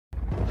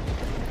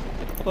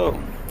Hello,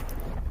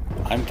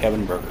 I'm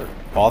Kevin Berger,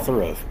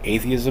 author of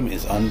Atheism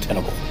is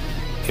Untenable,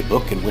 a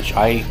book in which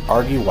I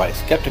argue why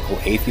skeptical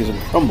atheism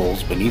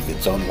crumbles beneath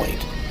its own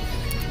weight.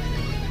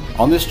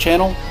 On this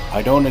channel,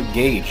 I don't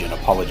engage in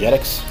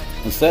apologetics.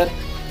 Instead,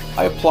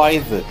 I apply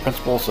the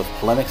principles of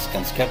polemics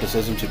and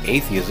skepticism to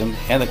atheism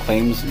and the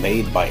claims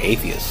made by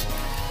atheists,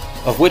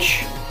 of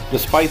which,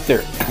 despite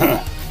their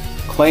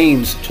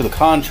claims to the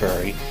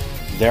contrary,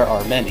 there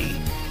are many,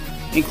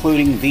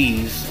 including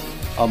these,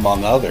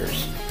 among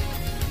others.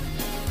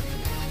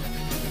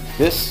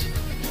 This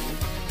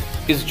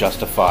is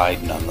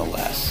justified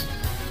nonetheless.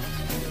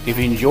 If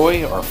you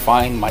enjoy or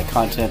find my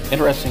content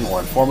interesting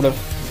or informative,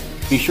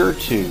 be sure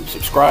to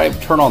subscribe,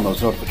 turn on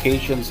those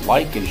notifications,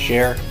 like and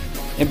share,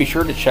 and be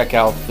sure to check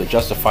out the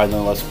Justified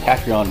Nonetheless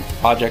Patreon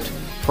project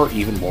for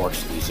even more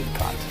exclusive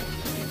content.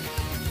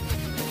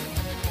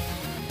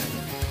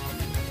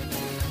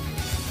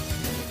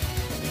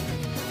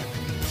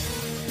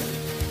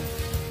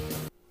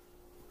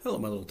 Hello,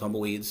 my little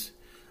tumbleweeds.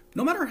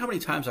 No matter how many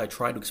times I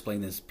try to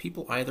explain this,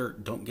 people either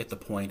don't get the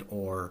point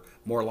or,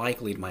 more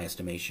likely in my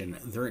estimation,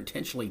 they're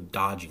intentionally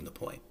dodging the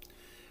point.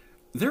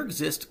 There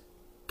exist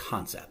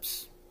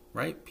concepts,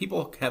 right?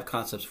 People have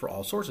concepts for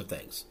all sorts of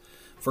things.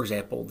 For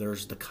example,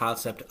 there's the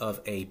concept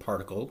of a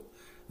particle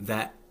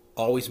that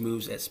always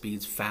moves at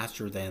speeds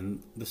faster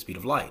than the speed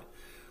of light.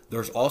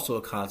 There's also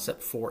a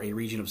concept for a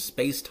region of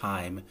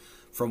space-time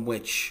from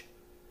which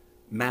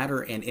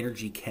matter and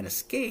energy can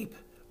escape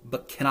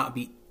but cannot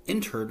be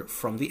entered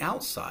from the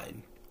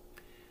outside.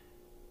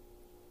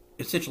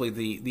 Essentially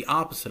the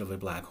opposite of a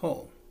black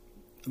hole.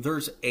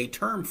 There's a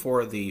term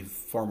for the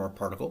former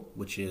particle,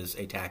 which is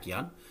a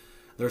tachyon.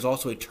 There's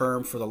also a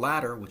term for the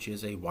latter, which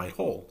is a white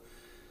hole.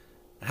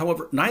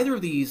 However, neither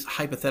of these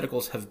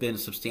hypotheticals have been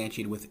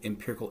substantiated with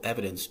empirical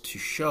evidence to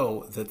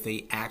show that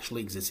they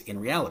actually exist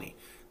in reality.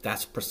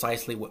 That's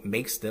precisely what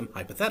makes them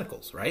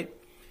hypotheticals, right?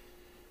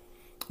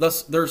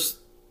 Thus,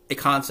 there's a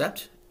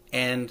concept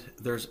and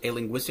there's a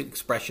linguistic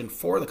expression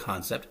for the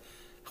concept.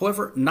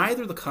 However,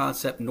 neither the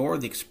concept nor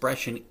the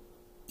expression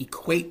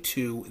equate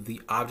to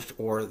the object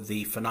or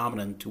the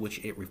phenomenon to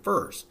which it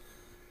refers.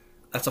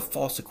 That's a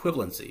false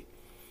equivalency.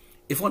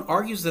 If one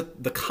argues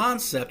that the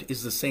concept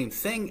is the same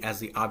thing as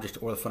the object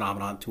or the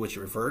phenomenon to which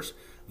it refers,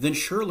 then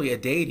surely a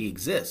deity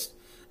exists.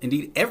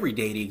 Indeed, every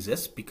deity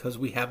exists because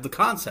we have the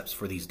concepts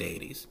for these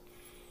deities.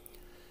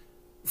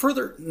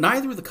 Further,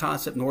 neither the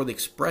concept nor the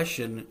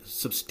expression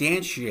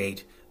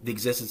substantiate the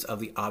existence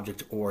of the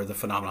object or the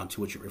phenomenon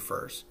to which it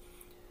refers.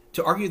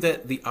 To argue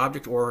that the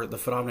object or the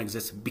phenomenon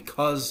exists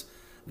because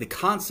the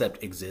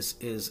concept exists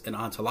is an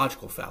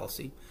ontological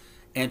fallacy,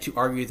 and to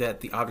argue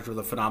that the object or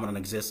the phenomenon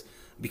exists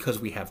because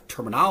we have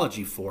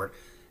terminology for it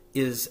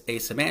is a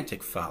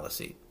semantic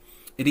fallacy.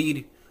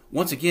 Indeed,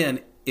 once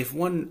again, if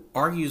one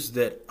argues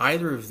that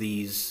either of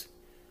these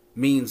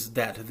means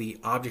that the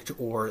object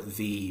or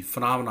the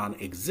phenomenon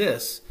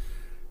exists,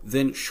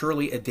 then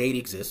surely a deity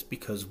exists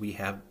because we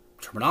have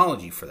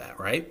terminology for that,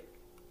 right?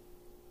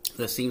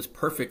 That seems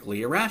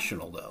perfectly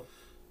irrational, though.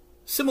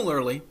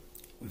 Similarly,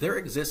 there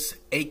exists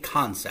a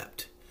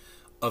concept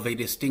of a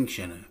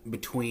distinction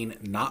between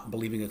not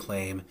believing a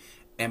claim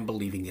and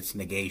believing its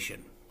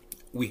negation.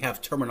 We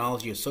have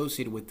terminology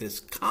associated with this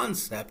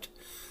concept,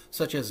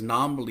 such as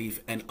non-belief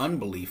and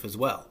unbelief as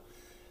well.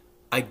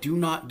 I do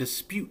not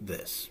dispute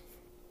this.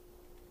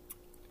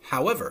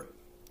 However,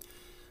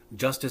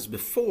 just as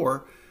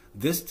before,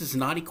 this does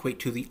not equate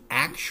to the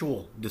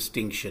actual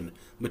distinction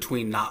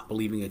between not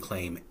believing a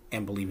claim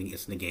and believing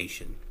its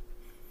negation.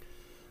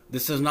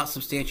 This does not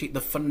substantiate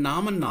the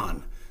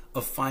phenomenon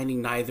of finding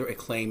neither a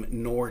claim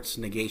nor its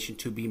negation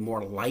to be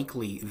more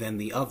likely than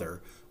the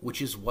other,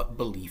 which is what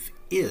belief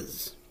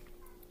is.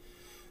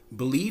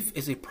 Belief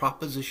is a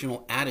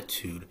propositional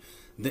attitude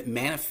that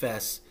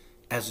manifests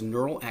as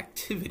neural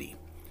activity,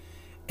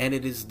 and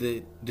it is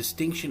the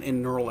distinction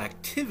in neural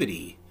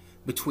activity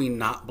between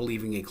not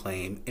believing a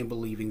claim and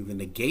believing the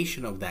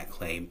negation of that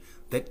claim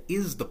that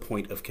is the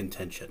point of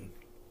contention.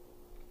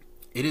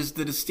 It is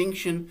the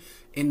distinction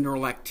in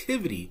neural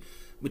activity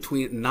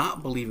between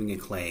not believing a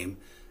claim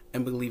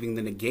and believing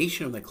the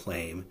negation of the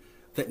claim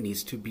that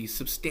needs to be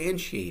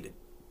substantiated.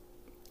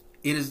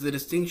 It is the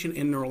distinction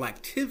in neural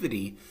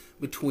activity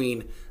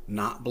between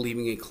not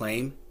believing a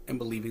claim and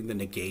believing the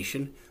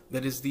negation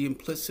that is the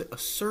implicit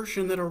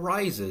assertion that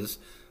arises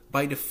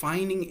by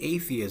defining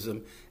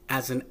atheism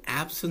as an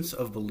absence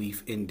of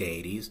belief in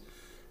deities,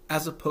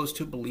 as opposed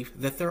to belief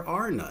that there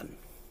are none.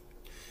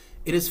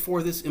 It is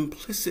for this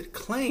implicit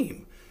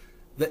claim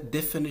that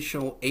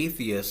definitional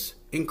atheists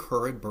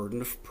incur a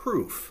burden of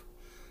proof,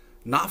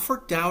 not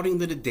for doubting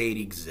that a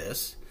deity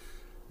exists,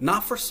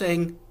 not for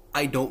saying,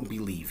 I don't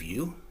believe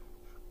you,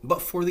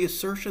 but for the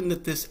assertion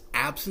that this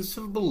absence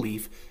of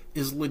belief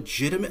is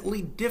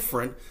legitimately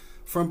different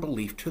from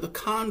belief to the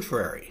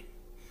contrary.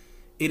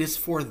 It is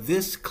for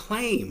this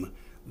claim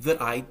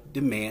that I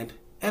demand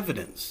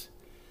evidence.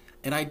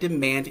 And I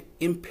demand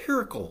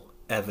empirical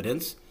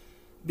evidence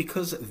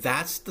because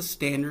that's the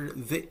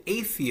standard that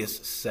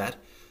atheists set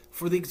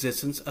for the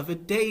existence of a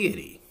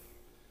deity.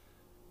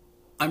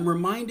 I'm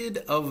reminded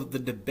of the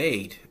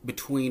debate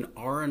between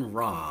Aaron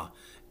Ra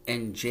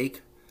and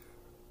Jake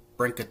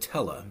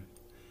Brancatella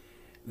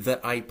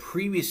that I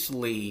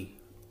previously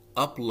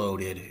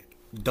uploaded,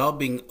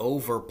 dubbing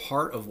over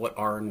part of what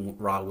Aaron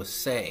Ra was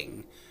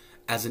saying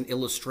as an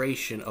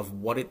illustration of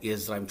what it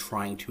is that I'm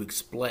trying to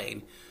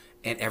explain.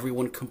 And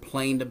everyone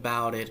complained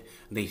about it.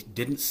 They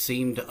didn't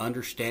seem to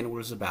understand what it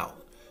was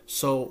about.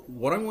 So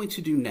what I'm going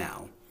to do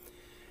now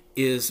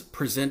is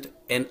present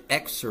an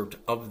excerpt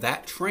of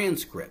that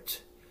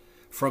transcript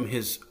from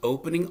his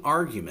opening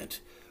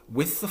argument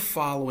with the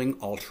following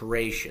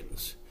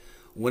alterations.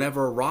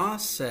 Whenever Ra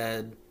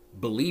said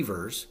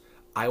believers,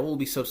 I will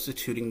be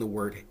substituting the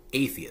word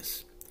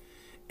atheists.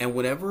 And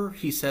whenever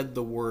he said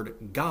the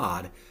word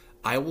God,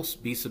 I will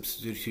be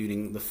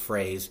substituting the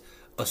phrase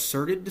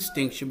asserted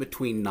distinction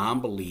between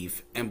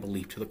non-belief and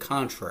belief to the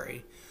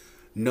contrary.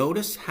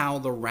 Notice how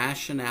the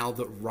rationale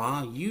that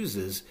Ra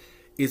uses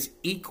is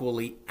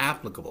equally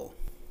applicable.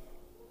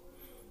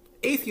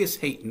 Atheists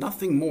hate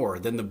nothing more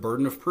than the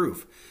burden of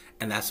proof,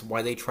 and that's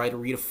why they try to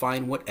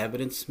redefine what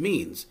evidence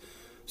means.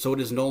 So it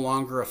is no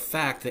longer a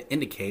fact that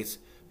indicates,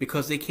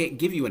 because they can't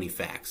give you any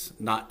facts,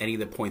 not any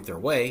that point their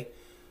way.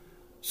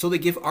 So they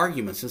give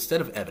arguments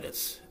instead of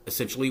evidence,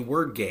 essentially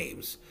word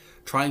games,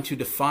 trying to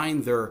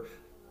define their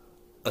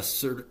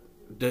assert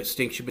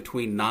distinction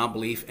between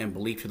non-belief and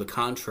belief to the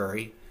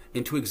contrary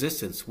into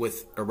existence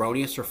with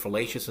erroneous or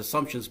fallacious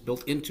assumptions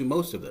built into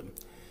most of them.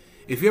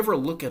 If you ever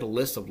look at a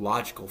list of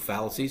logical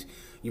fallacies,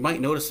 you might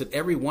notice that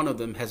every one of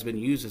them has been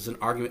used as an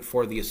argument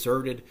for the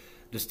asserted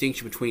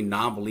distinction between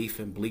non-belief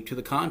and belief to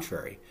the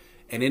contrary.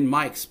 And in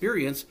my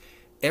experience,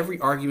 every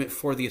argument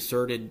for the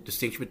asserted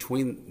distinction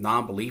between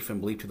non-belief and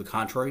belief to the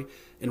contrary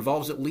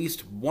involves at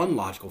least one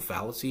logical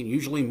fallacy, and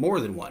usually more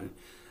than one,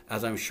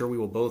 as I'm sure we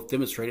will both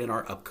demonstrate in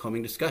our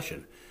upcoming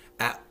discussion,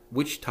 at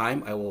which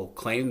time I will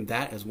claim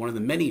that as one of the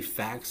many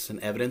facts and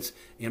evidence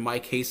in my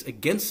case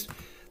against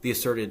the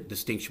asserted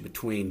distinction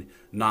between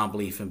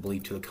non-belief and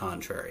belief to the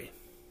contrary.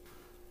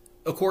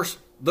 Of course,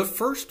 the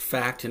first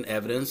fact and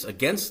evidence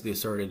against the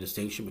asserted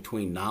distinction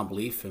between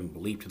non-belief and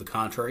belief to the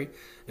contrary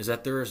is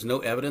that there is no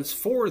evidence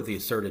for the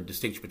asserted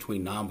distinction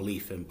between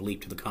non-belief and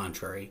belief to the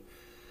contrary.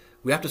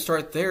 We have to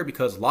start there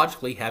because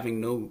logically having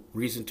no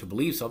reason to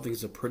believe something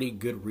is a pretty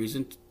good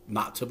reason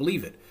not to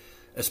believe it,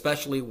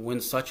 especially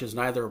when such is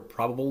neither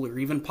probable or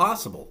even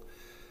possible.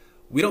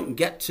 We don't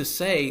get to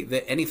say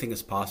that anything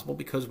is possible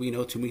because we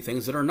know too many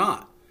things that are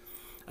not.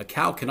 A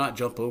cow cannot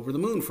jump over the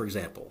moon, for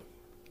example.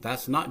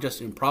 That's not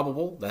just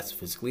improbable, that's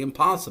physically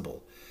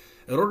impossible.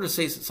 In order to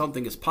say that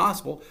something is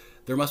possible,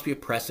 there must be a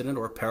precedent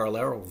or a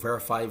parallel or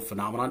verified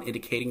phenomenon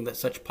indicating that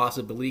such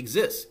possibility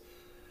exists.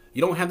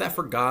 You don't have that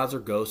for gods or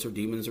ghosts or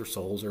demons or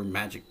souls or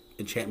magic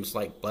enchantments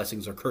like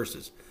blessings or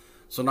curses.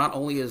 So not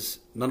only is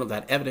none of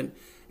that evident,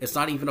 it's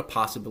not even a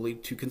possibility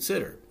to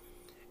consider.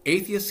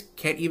 Atheists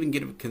can't even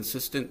get a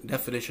consistent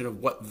definition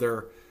of what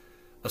their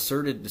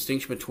asserted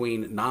distinction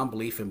between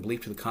non-belief and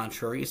belief to the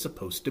contrary is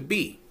supposed to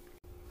be.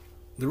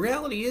 The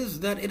reality is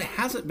that it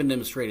hasn't been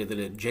demonstrated that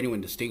a genuine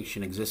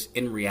distinction exists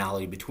in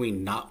reality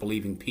between not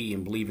believing P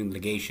and believing the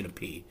negation of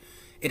P.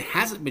 It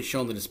hasn't been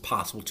shown that it's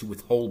possible to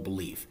withhold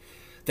belief.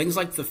 Things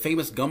like the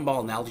famous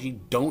gumball analogy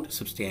don't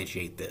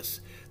substantiate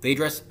this. They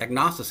address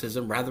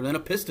agnosticism rather than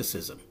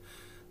epistemicism.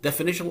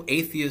 Definitional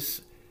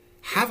atheists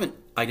haven't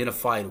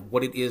identified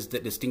what it is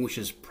that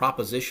distinguishes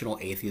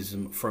propositional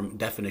atheism from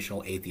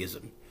definitional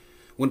atheism.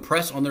 When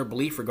pressed on their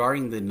belief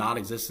regarding the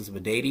non-existence of a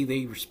deity,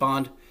 they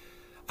respond,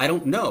 I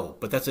don't know,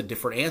 but that's a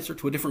different answer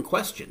to a different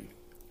question.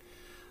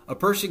 A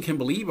person can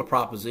believe a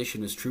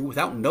proposition is true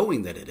without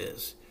knowing that it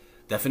is.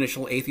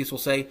 Definitional atheists will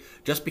say,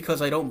 just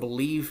because I don't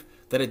believe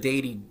that a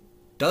deity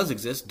does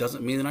exist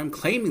doesn't mean that I'm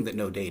claiming that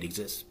no deity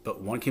exists, but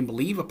one can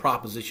believe a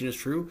proposition is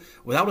true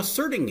without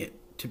asserting it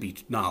to be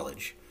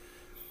knowledge.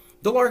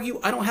 They'll argue,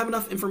 I don't have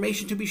enough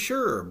information to be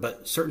sure,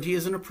 but certainty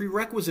isn't a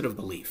prerequisite of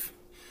belief.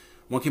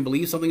 One can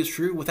believe something is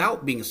true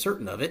without being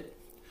certain of it.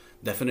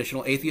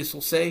 Definitional atheists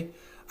will say,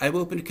 I'm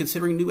open to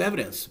considering new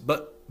evidence,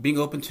 but being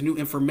open to new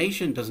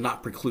information does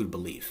not preclude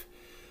belief.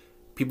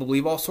 People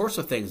believe all sorts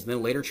of things and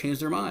then later change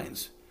their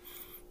minds.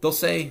 They'll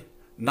say,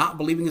 not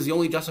believing is the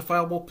only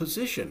justifiable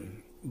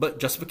position, but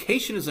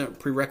justification isn't a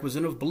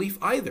prerequisite of belief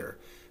either.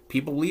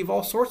 People believe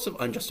all sorts of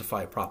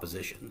unjustified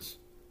propositions.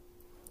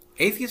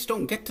 Atheists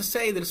don't get to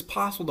say that it's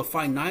possible to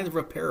find neither of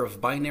a pair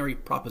of binary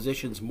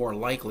propositions more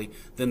likely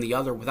than the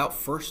other without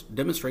first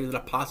demonstrating that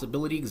a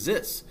possibility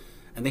exists,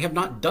 and they have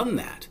not done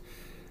that.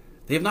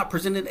 They have not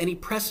presented any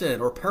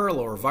precedent or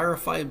parallel or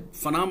verified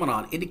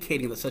phenomenon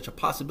indicating that such a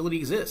possibility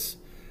exists.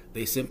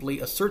 They simply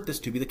assert this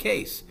to be the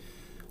case.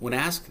 When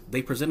asked,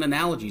 they present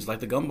analogies like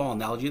the gumball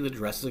analogy that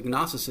addresses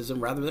agnosticism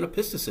rather than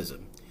epistemicism.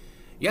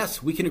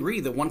 Yes, we can agree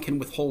that one can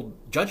withhold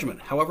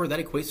judgment. However, that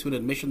equates to an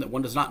admission that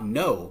one does not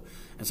know,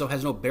 and so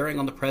has no bearing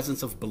on the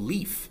presence of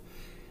belief.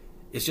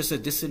 It's just a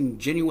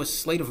disingenuous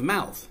sleight of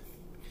mouth.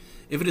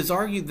 If it is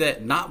argued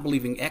that not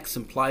believing X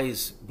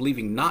implies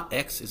believing not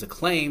X is a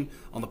claim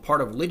on the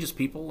part of religious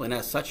people, and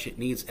as such it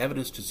needs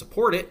evidence to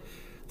support it,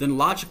 then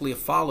logically it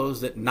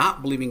follows that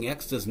not believing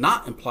X does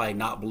not imply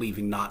not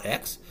believing not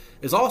X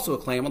is also a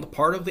claim on the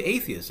part of the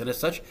atheist, and as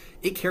such,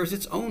 it carries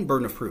its own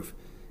burden of proof.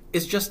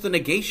 It's just the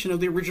negation of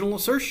the original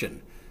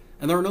assertion,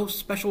 and there are no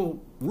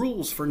special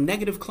rules for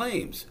negative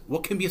claims.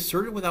 What can be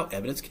asserted without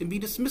evidence can be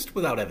dismissed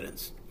without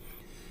evidence.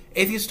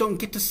 Atheists don't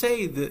get to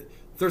say that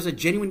there's a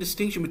genuine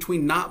distinction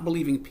between not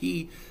believing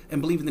P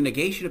and believing the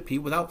negation of P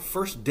without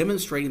first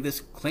demonstrating this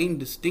claimed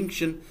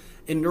distinction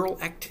in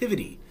neural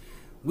activity.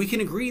 We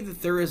can agree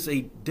that there is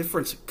a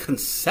difference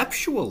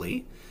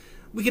conceptually.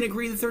 We can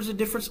agree that there's a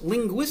difference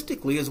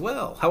linguistically as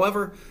well.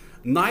 However,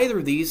 neither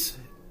of these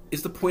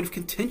is the point of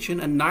contention,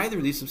 and neither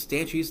of these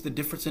substantiates the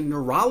difference in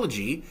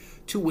neurology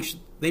to which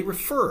they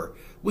refer,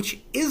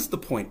 which is the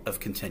point of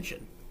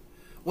contention.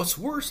 What's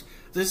worse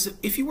is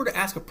if you were to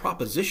ask a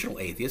propositional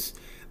atheist,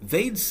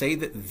 they'd say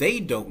that they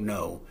don't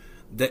know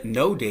that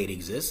no date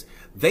exists.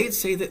 They'd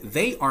say that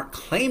they aren't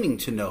claiming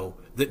to know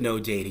that no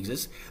date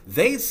exists.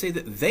 They'd say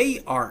that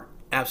they aren't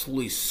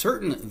absolutely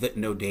certain that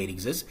no date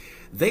exists.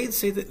 They'd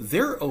say that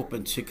they're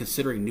open to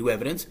considering new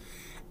evidence.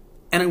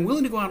 And I'm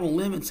willing to go out on a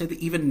limb and say that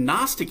even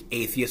Gnostic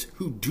atheists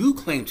who do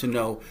claim to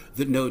know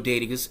that no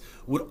date exists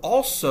would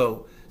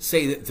also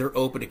say that they're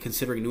open to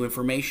considering new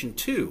information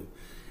too.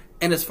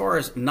 And as far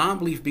as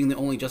non-belief being the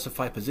only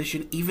justified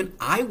position, even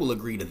I will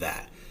agree to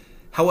that.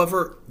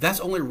 However, that's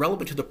only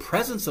relevant to the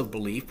presence of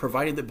belief,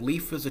 provided that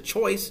belief is a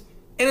choice,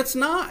 and it's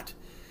not.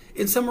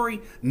 In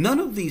summary, none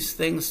of these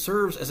things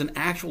serves as an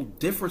actual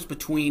difference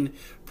between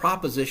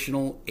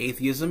propositional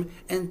atheism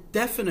and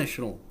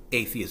definitional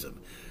atheism.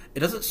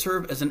 It doesn't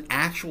serve as an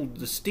actual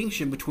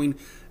distinction between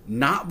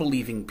not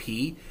believing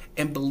P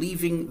and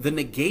believing the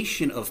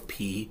negation of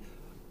P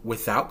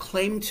without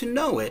claiming to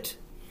know it.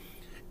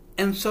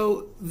 And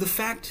so the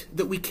fact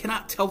that we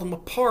cannot tell them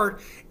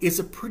apart is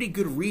a pretty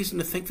good reason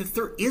to think that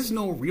there is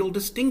no real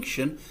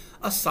distinction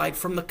aside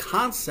from the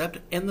concept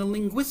and the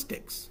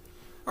linguistics.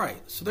 All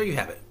right, so there you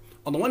have it.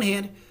 On the one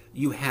hand,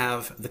 you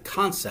have the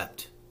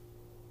concept,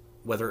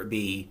 whether it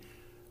be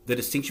the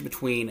distinction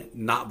between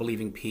not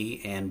believing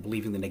P and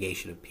believing the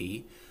negation of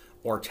P,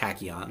 or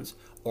tachyons,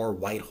 or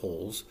white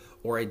holes,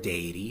 or a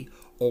deity,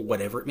 or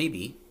whatever it may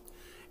be.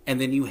 And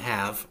then you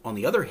have, on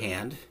the other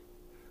hand,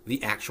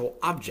 the actual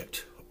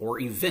object, or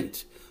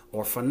event,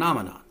 or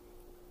phenomenon.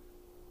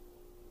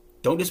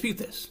 Don't dispute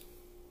this.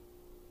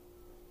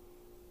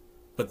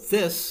 But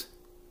this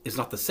is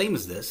not the same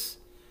as this,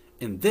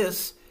 and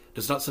this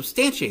does not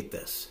substantiate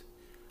this.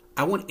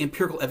 I want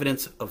empirical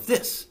evidence of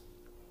this.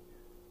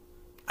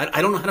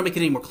 I don't know how to make it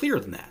any more clear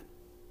than that.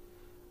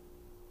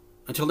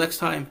 Until next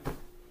time,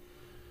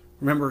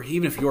 remember,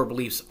 even if your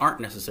beliefs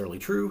aren't necessarily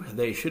true,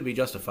 they should be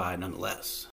justified nonetheless.